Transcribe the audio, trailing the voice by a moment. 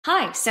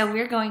Hi, so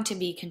we're going to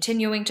be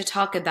continuing to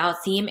talk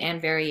about theme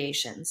and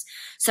variations.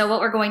 So what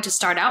we're going to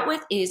start out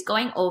with is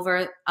going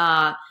over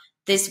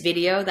this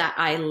video that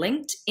I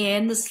linked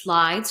in the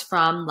slides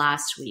from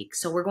last week.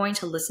 So we're going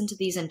to listen to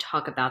these and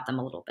talk about them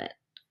a little bit.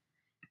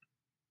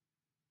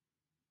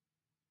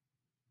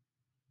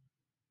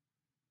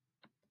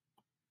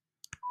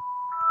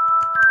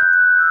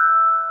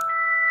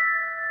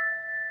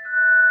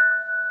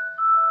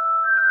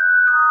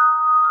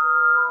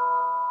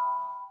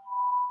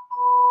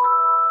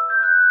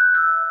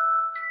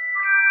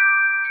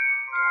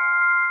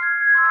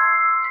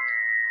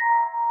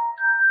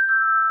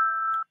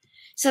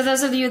 So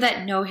those of you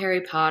that know Harry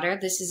Potter,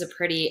 this is a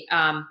pretty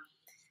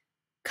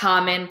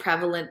common,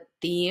 prevalent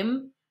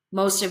theme.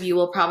 Most of you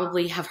will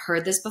probably have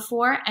heard this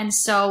before. And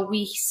so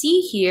we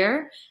see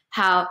here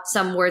how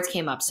some words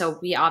came up. So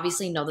we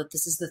obviously know that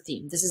this is the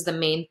theme. This is the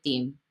main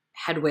theme,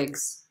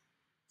 Hedwig's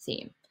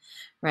theme,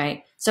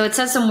 right? So it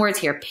says some words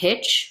here: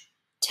 pitch,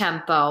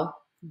 tempo,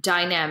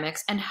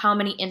 dynamics, and how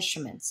many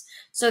instruments.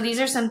 So these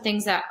are some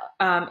things that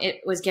it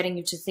was getting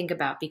you to think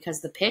about,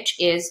 because the pitch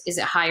is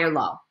it high or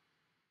low?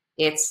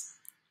 It's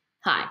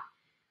high.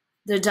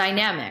 The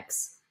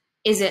dynamics,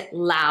 is it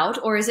loud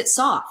or is it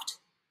soft?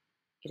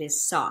 It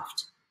is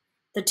soft.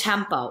 The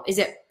tempo, is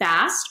it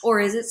fast or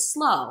is it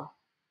slow?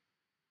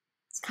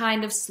 It's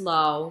kind of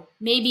slow,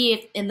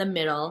 maybe in the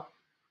middle,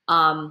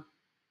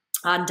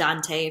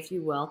 andante, if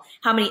you will.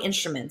 How many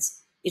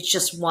instruments? It's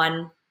just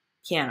one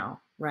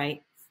piano,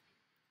 right?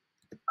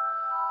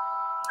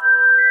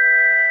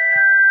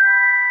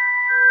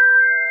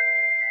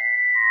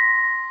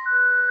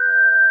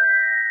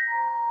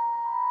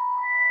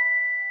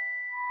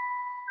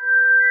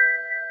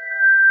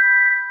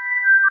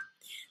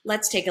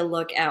 Let's take a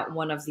look at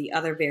one of the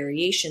other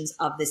variations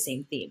of the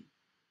same theme.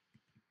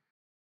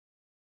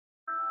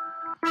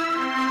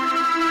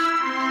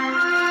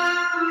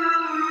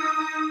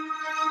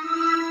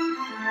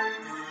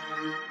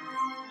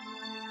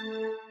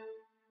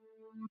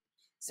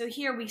 So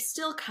here we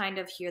still kind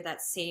of hear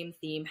that same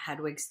theme,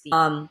 Hedwig's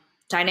theme.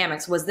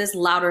 Dynamics, was this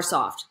loud or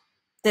soft?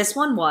 This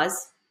one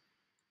was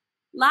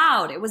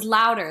loud. It was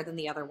louder than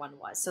the other one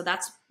was. So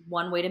that's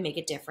one way to make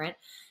it different.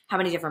 How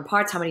many different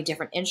parts, how many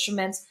different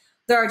instruments?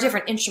 There are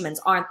different instruments,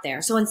 aren't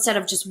there? So instead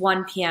of just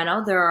one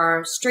piano, there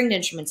are stringed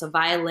instruments, a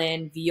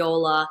violin,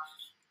 viola,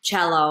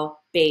 cello,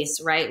 bass,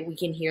 right? We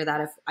can hear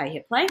that if I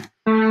hit play.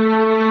 We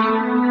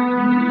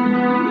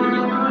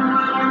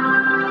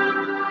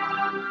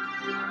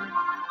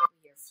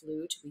hear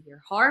flute, we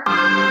hear harp.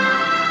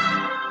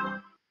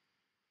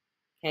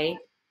 Okay,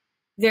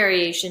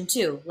 variation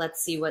 2.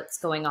 Let's see what's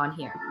going on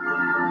here.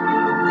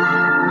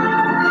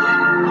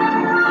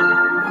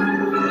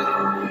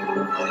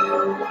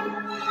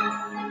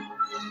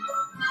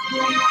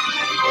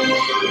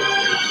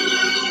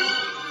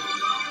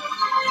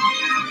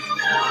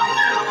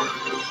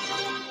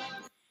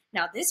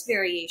 Now this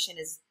variation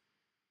is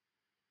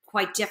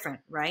quite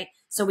different, right?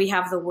 So we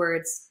have the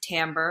words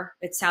timbre.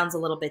 It sounds a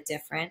little bit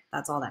different.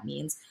 That's all that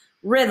means.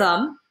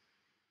 Rhythm.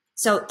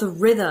 So the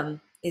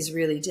rhythm is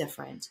really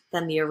different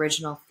than the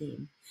original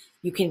theme.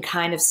 You can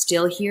kind of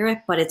still hear it,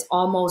 but it's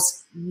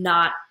almost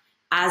not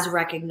as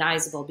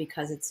recognizable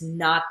because it's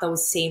not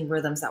those same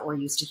rhythms that we're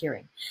used to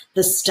hearing.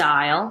 The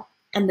style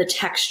and the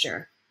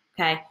texture,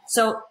 okay?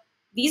 So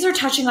these are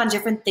touching on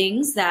different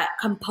things that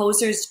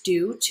composers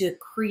do to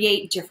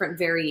create different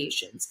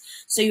variations.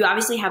 So you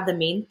obviously have the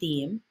main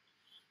theme,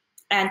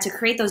 and to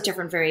create those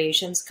different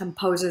variations,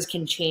 composers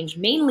can change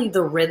mainly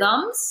the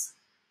rhythms,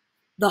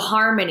 the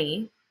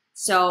harmony.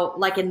 So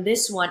like in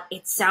this one,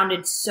 it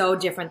sounded so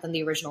different than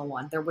the original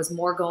one. There was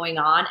more going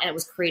on and it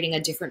was creating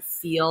a different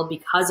feel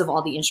because of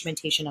all the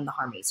instrumentation and the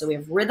harmony. So we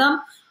have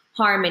rhythm,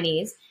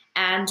 harmonies,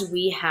 and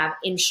we have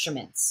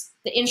instruments.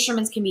 The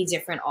instruments can be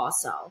different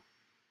also.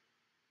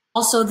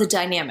 Also the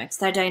dynamics.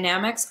 The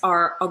dynamics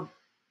are a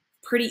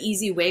pretty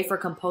easy way for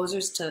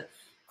composers to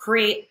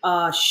create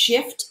a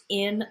shift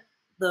in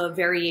the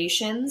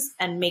variations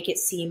and make it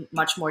seem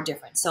much more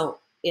different. So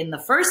in the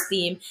first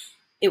theme,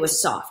 it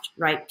was soft,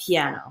 right?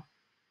 Piano.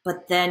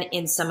 But then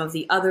in some of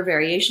the other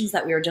variations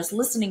that we were just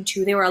listening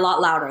to, they were a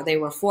lot louder. They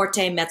were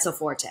forte, mezzo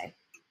forte,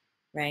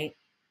 right?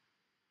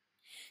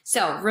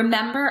 So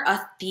remember,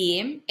 a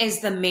theme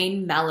is the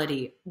main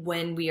melody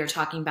when we are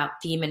talking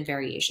about theme and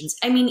variations.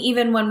 I mean,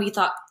 even when we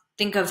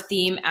think of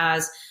theme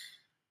as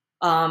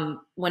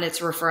when it's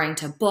referring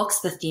to books,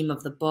 the theme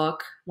of the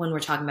book. When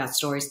we're talking about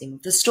stories, theme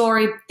of the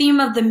story,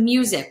 theme of the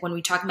music. When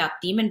we talk about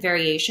theme and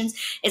variations,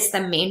 it's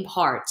the main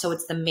part. So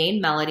it's the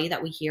main melody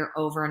that we hear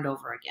over and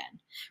over again.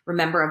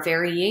 Remember, a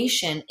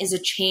variation is a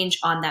change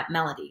on that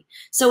melody.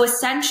 So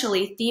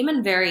essentially, theme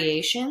and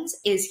variations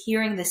is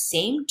hearing the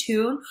same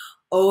tune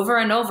over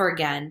and over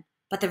again,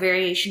 but the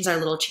variations are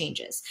little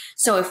changes.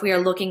 So if we are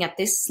looking at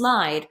this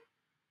slide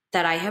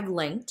that I have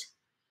linked,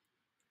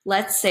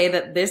 let's say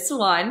that this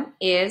one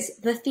is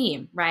the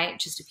theme, right?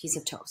 Just a piece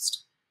of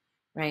toast,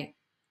 right?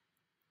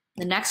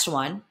 The next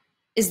one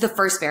is the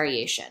first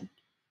variation.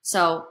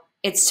 So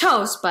it's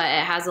toast, but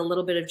it has a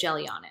little bit of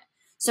jelly on it.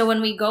 So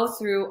when we go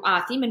through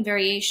theme and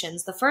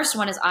variations, the first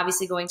one is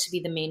obviously going to be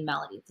the main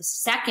melody. The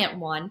second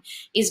one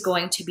is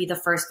going to be the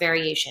first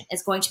variation.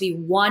 It's going to be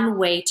one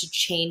way to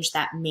change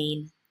that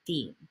main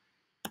theme.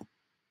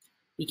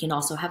 We can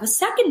also have a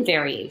second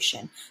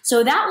variation.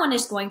 So that one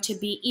is going to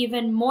be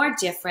even more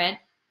different.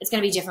 It's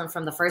going to be different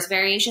from the first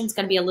variation. It's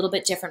going to be a little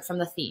bit different from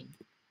the theme.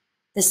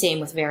 The same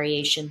with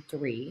variation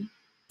 3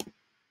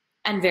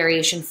 and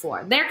variation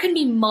 4. There can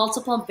be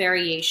multiple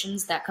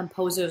variations that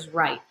composers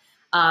write.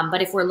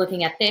 But if we're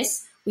looking at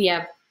this, we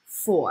have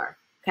 4,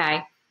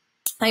 okay?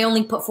 I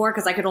only put 4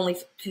 because I could only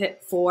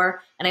fit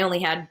 4, and I only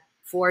had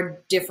 4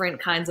 different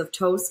kinds of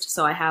toast.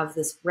 So I have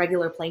this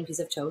regular plain piece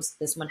of toast.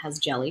 This one has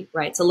jelly,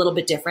 right? It's a little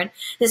bit different.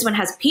 This one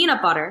has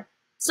peanut butter,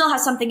 still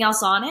has something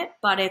else on it,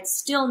 but it's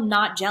still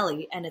not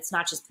jelly, and it's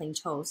not just plain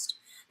toast.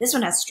 This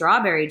one has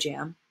strawberry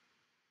jam,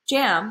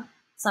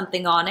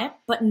 something on it,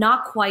 but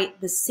not quite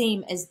the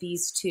same as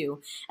these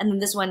two. And then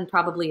this one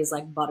probably is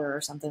like butter or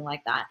something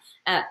like that.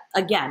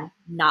 Again,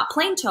 not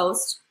plain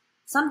toast,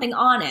 something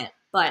on it,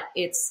 but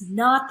it's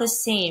not the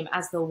same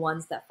as the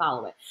ones that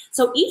follow it.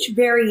 So each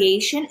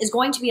variation is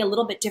going to be a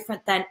little bit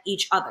different than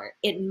each other.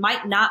 It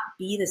might not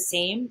be the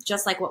same,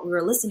 just like what we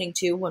were listening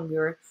to when we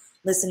were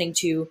listening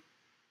to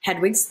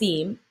Hedwig's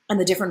theme and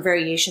the different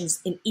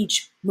variations in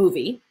each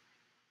movie.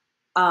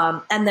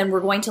 And then we're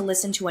going to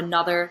listen to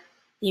another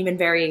theme and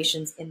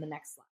variations in the next slide.